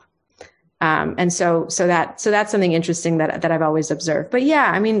top. And so that's something interesting that I've always observed. But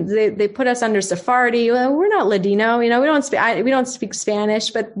yeah, I mean, they put us under Sephardi. Well, we're not Ladino, we don't speak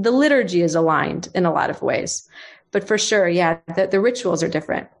Spanish, but the liturgy is aligned in a lot of ways. But for sure, yeah, the rituals are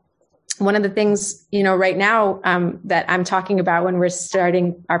different. One of the things, right now, that I'm talking about when we're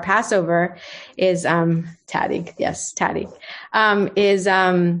starting our Passover is, Tadig. Yes, Tadig, is,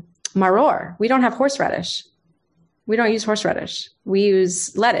 maror. We don't have horseradish. We don't use horseradish. We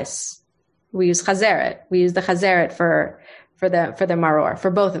use lettuce. We use chazeret. We use the chazeret for the maror,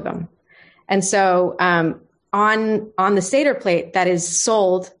 for both of them. And so, on the Seder plate that is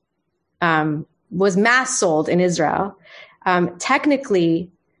sold, was mass sold in Israel,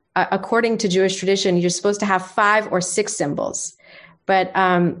 technically, according to Jewish tradition, you're supposed to have 5 or 6 symbols. But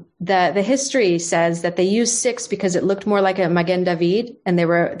the history says that they used 6 because it looked more like a Magen David, and they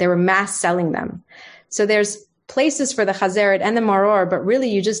were mass selling them. So there's places for the chazeret and the maror, but really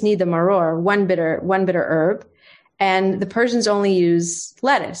you just need the maror, one bitter herb. And the Persians only use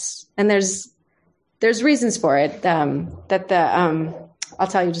lettuce. And there's there's reasons for it. I'll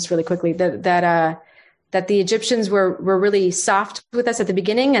tell you just really quickly that the Egyptians were really soft with us at the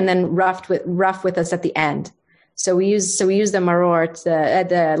beginning and then rough with us at the end. So we use the maror,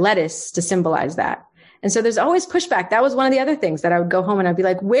 the lettuce, to symbolize that. And so there's always pushback. That was one of the other things that I would go home and I'd be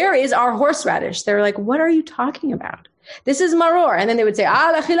like, where is our horseradish? They were like, what are you talking about? This is maror. And then they would say,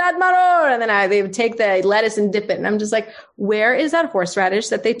 l'achilad maror. And then they would take the lettuce and dip it. And I'm just like, where is that horseradish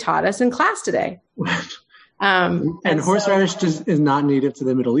that they taught us in class today? And horseradish is not native to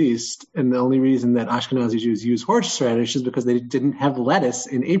the Middle East. And the only reason that Ashkenazi Jews use horseradish is because they didn't have lettuce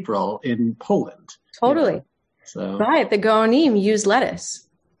in April in Poland. Totally. Yeah. So. Right. The Goanim use lettuce.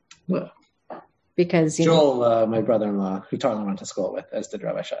 Well, because Joel, my brother-in-law, who Tarlin went to school with, as did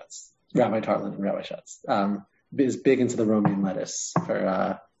Rabbi Schatz, Rabbi Tarlin and Rabbi Schatz, is big into the romaine lettuce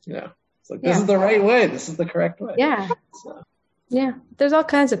for, it's like, this is the right way. This is the correct way. Yeah. So. Yeah. There's all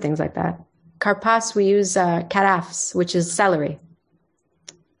kinds of things like that. Karpas, we use karafs, which is celery.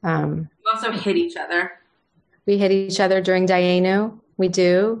 We also hit each other. We hit each other during Dayenu. We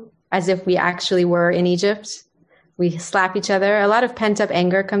do, as if we actually were in Egypt. We slap each other. A lot of pent-up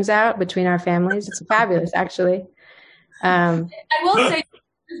anger comes out between our families. It's fabulous, actually. I will say,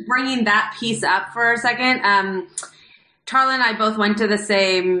 just bringing that piece up for a second, Tarla and I both went to the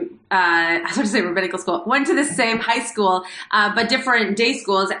same, I was going to say rabbinical school, went to the same high school, but different day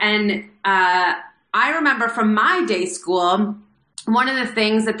schools. And I remember from my day school, one of the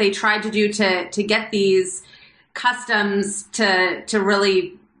things that they tried to do to get these customs to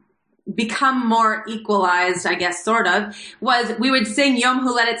really become more equalized, I guess, sort of, was we would sing Yom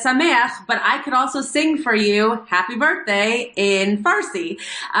Huledet Sameach, but I could also sing for you Happy Birthday in Farsi.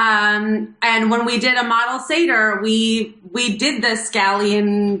 And when we did a model Seder, we did the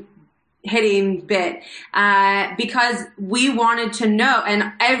scallion hitting bit, because we wanted to know,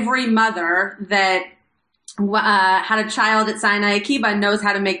 and every mother that had a child at Sinai Akiba knows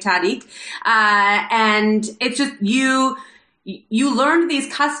how to make tadik. And it's just, you learned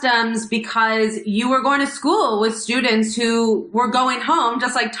these customs because you were going to school with students who were going home,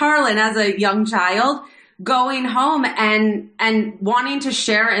 just like Tarlin as a young child, going home and wanting to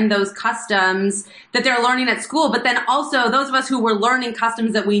share in those customs that they're learning at school. But then also those of us who were learning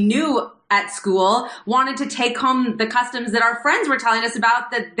customs that we knew at school wanted to take home the customs that our friends were telling us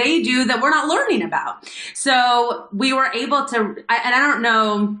about that they do that we're not learning about. So we were able to, and I don't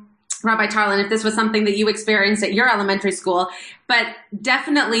know, Rabbi Tarlin, if this was something that you experienced at your elementary school, but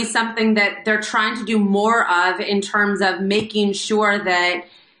definitely something that they're trying to do more of in terms of making sure that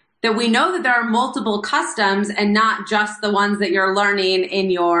we know that there are multiple customs and not just the ones that you're learning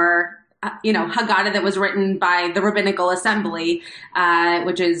in your, Haggadah that was written by the Rabbinical Assembly,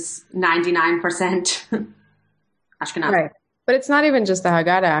 which is 99% Ashkenazi. Right. But it's not even just the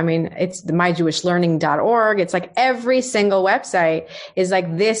Haggadah. I mean, it's the myjewishlearning.org. It's like every single website is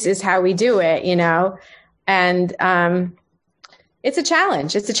like, this is how we do it, and it's a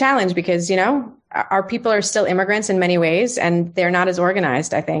challenge. It's a challenge because, our people are still immigrants in many ways, and they're not as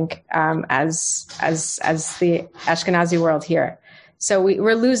organized, I think, as the Ashkenazi world here. So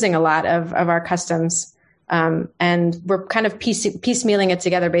we're losing a lot of our customs, and we're kind of piecemealing it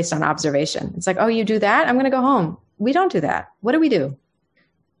together based on observation. It's like, oh, you do that? I'm going to go home. We don't do that. What do we do?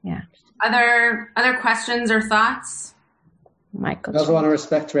 Yeah. Other questions or thoughts? Michael. I also want to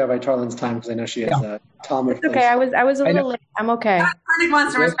respect Rabbi Tarlin's time because I know she has a Talmud. It's okay. I was a little late. I'm okay. Bernie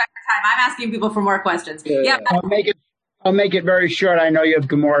wants to respect the time. I'm asking people for more questions. Yeah. I'll make it very short. I know you have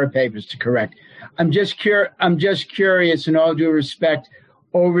Gemara papers to correct. I'm just curious, in all due respect,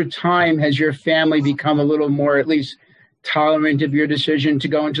 over time, has your family become a little more, at least, tolerant of your decision to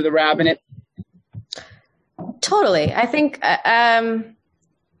go into the rabbinate? Totally. I think I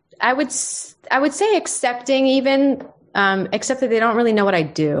would say accepting, even except that they don't really know what I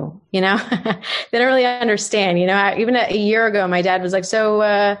do. They don't really understand. Even a year ago, my dad was like,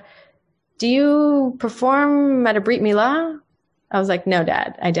 "So, do you perform at a Brit Milah?" I was like, "No,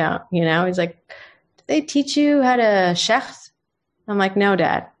 Dad, I don't." He's like, "Do they teach you how to shecht?" I'm like, "No,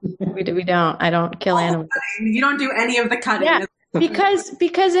 Dad, we don't. I don't kill animals." You don't do any of the cutting. Yeah.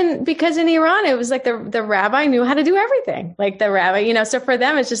 Because in Iran, it was like the rabbi knew how to do everything. Like the rabbi, so for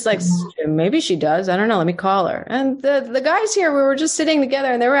them, it's just like, maybe she does. I don't know. Let me call her. And the guys here, we were just sitting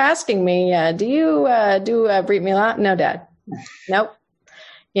together and they were asking me, do you do Brit Milah? No, Dad. Nope.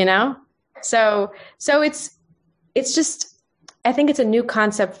 So it's just, I think it's a new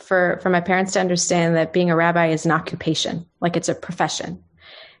concept for my parents to understand that being a rabbi is an occupation, like it's a profession.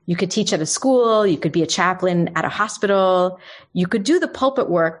 You could teach at a school, you could be a chaplain at a hospital, you could do the pulpit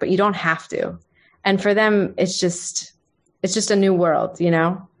work, but you don't have to. And for them, it's just a new world,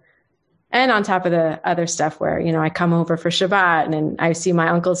 And on top of the other stuff where, I come over for Shabbat and I see my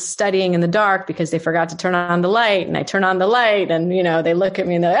uncles studying in the dark because they forgot to turn on the light, and I turn on the light and, they look at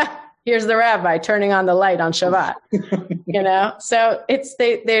me and they're, here's the rabbi turning on the light on Shabbat, So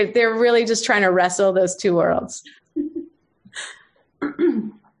they're really just trying to wrestle those two worlds.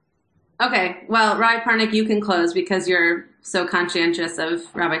 Okay. Well, Rabbi Parnick, you can close because you're so conscientious of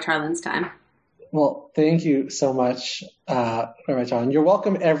Rabbi Charlin's time. Well, thank you so much, Rabbi Charlin. You're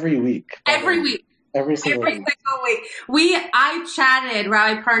welcome every week. Every week. Every single week. I chatted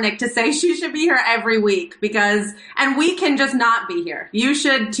Rabbi Parnick to say she should be here every week and we can just not be here. You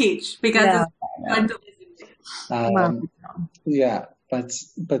should teach because it's fun to listen to. But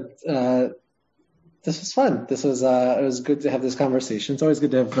this was fun. This was it was good to have this conversation. It's always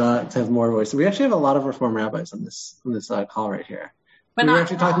good to have more voice. We actually have a lot of Reform rabbis on this call right here. But we were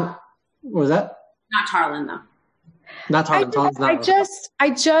actually talking. What was that? Not Charlin though. Not Charlin. I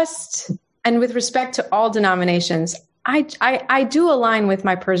just, and with respect to all denominations, I do align with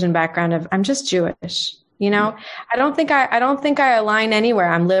my Persian background of I'm just Jewish. I don't think I align anywhere.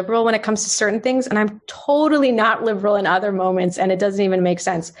 I'm liberal when it comes to certain things, and I'm totally not liberal in other moments, and it doesn't even make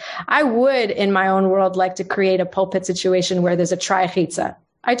sense. I would, in my own world, like to create a pulpit situation where there's a tri-chitza.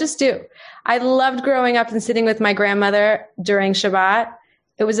 I just do. I loved growing up and sitting with my grandmother during Shabbat.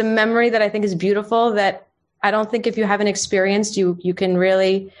 It was a memory that I think is beautiful that I don't think if you haven't experienced, you can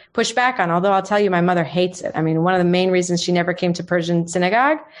really push back on. Although I'll tell you, my mother hates it. I mean, one of the main reasons she never came to Persian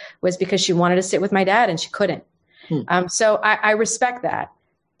synagogue was because she wanted to sit with my dad and she couldn't. So I respect that.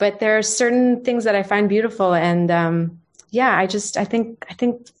 But there are certain things that I find beautiful. And I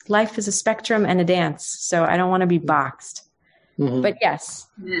think life is a spectrum and a dance. So I don't want to be boxed. Mm-hmm. But yes,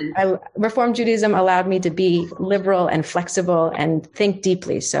 Reform Judaism allowed me to be liberal and flexible and think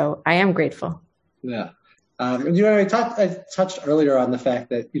deeply. So I am grateful. Yeah. I touched earlier on the fact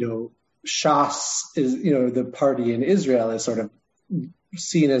that, Shas is, the party in Israel is sort of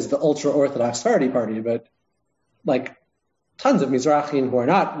seen as the ultra-Orthodox party, but like tons of Mizrahim who are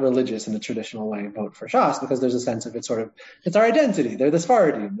not religious in the traditional way vote for Shas because there's a sense of it's our identity. They're the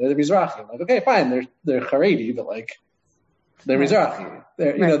Sephardim, they're the Mizrahim. Like, okay, fine, they're Haredi, but like they're Mizrahi.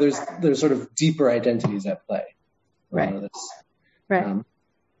 There's sort of deeper identities at play. Right. Right.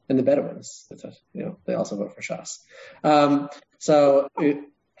 And the Bedouins, they also vote for Shas. I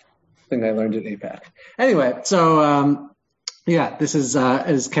think I learned at APAC. Anyway, this is,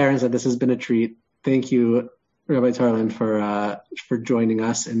 as Karen said, this has been a treat. Thank you, Rabbi Charlin, for joining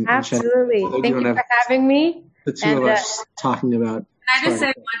us. Absolutely. Thank you for having me. The two of us talking about.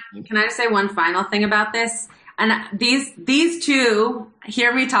 Can I just say one final thing about this? And these two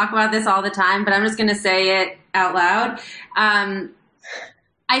hear me talk about this all the time, but I'm just going to say it out loud.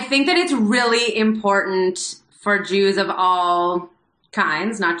 I think that it's really important for Jews of all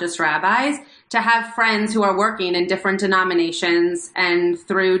kinds, not just rabbis, to have friends who are working in different denominations and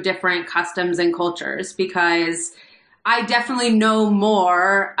through different customs and cultures, because I definitely know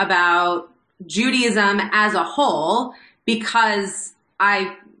more about Judaism as a whole because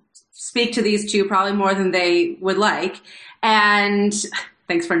I speak to these two probably more than they would like. And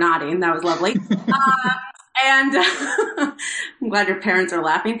thanks for nodding. That was lovely. And I'm glad your parents are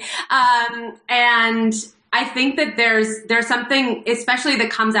laughing. And I think that there's something, especially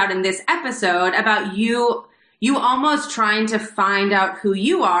that comes out in this episode about you almost trying to find out who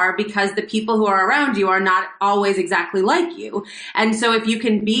you are because the people who are around you are not always exactly like you. And so if you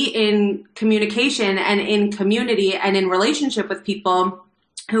can be in communication and in community and in relationship with people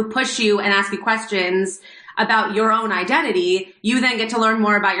who push you and ask you questions about your own identity, you then get to learn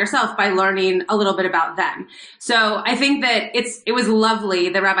more about yourself by learning a little bit about them. So I think that it was lovely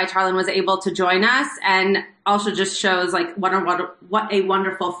that Rabbi Charlin was able to join us, and also just shows like what a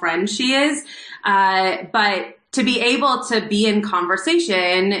wonderful friend she is. But to be able to be in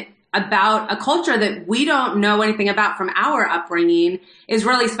conversation about a culture that we don't know anything about from our upbringing is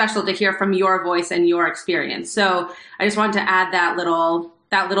really special to hear from your voice and your experience. So I just wanted to add that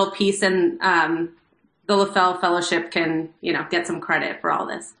little piece, and the LaFell Fellowship can, get some credit for all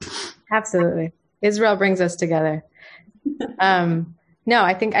this. Absolutely. Israel brings us together. No,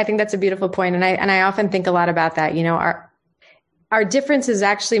 I think that's a beautiful point. And I often think a lot about that. Our differences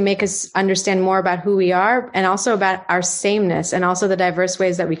actually make us understand more about who we are and also about our sameness and also the diverse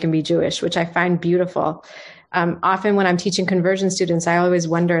ways that we can be Jewish, which I find beautiful. Often when I'm teaching conversion students, I always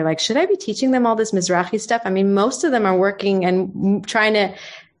wonder, should I be teaching them all this Mizrahi stuff? I mean, most of them are working and trying to,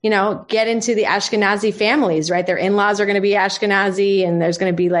 get into the Ashkenazi families, right? Their in-laws are going to be Ashkenazi, and there's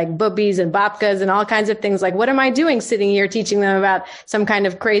going to be bubis and babkas and all kinds of things. What am I doing sitting here teaching them about some kind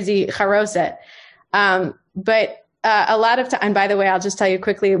of crazy charoset? But a lot of time, and by the way, I'll just tell you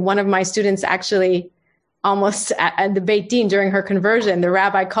quickly, one of my students actually almost at the Beit Din during her conversion, the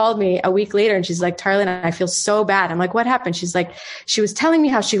rabbi called me a week later and she's like, Tarlin, I feel so bad. I'm like, what happened? She's like, she was telling me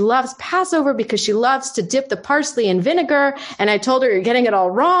how she loves Passover because she loves to dip the parsley in vinegar. And I told her, you're getting it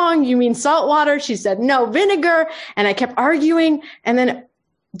all wrong. You mean salt water? She said, no, vinegar. And I kept arguing. And then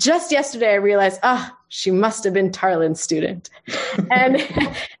just yesterday I realized, she must have been Tarlin's student.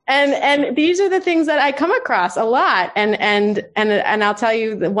 And these are the things that I come across a lot. And I'll tell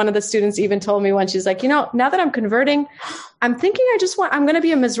you that one of the students even told me once, she's like, now that I'm converting, I'm thinking I'm going to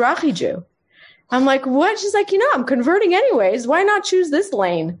be a Mizrahi Jew. I'm like, what? She's like, I'm converting anyways. Why not choose this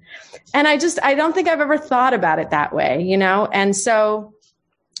lane? And I don't think I've ever thought about it that way, And so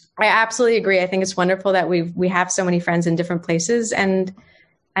I absolutely agree. I think it's wonderful that we have so many friends in different places and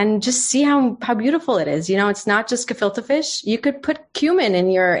just see how beautiful it is. It's not just gefilte fish. You could put cumin in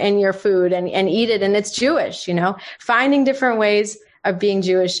your food and eat it, and it's Jewish, Finding different ways of being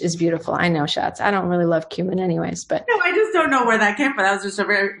Jewish is beautiful. I know, Schatz. I don't really love cumin anyways, but. No, I just don't know where that came from. That was just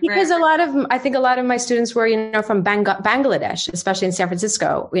because I think a lot of my students were, from Bangladesh, especially in San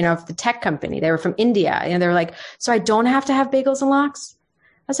Francisco, the tech company. They were from India. They were like, so I don't have to have bagels and lox?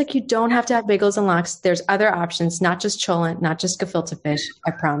 I was like, you don't have to have bagels and lox. There's other options, not just cholent, not just gefilte fish.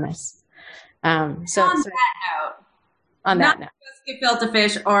 I promise. On that note, not just gefilte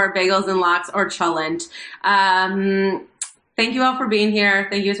fish or bagels and lox or cholent. Thank you all for being here.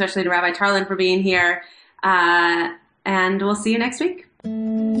 Thank you especially to Rabbi Tarlin for being here. And we'll see you next week.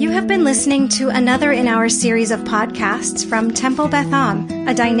 You have been listening to another in our series of podcasts from Temple Beth Am,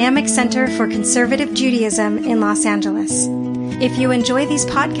 a dynamic center for conservative Judaism in Los Angeles. If you enjoy these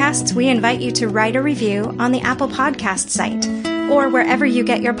podcasts, we invite you to write a review on the Apple Podcast site or wherever you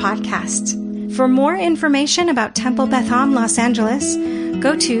get your podcasts. For more information about Temple Beth Am Los Angeles,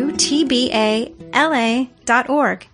 go to tbala.org.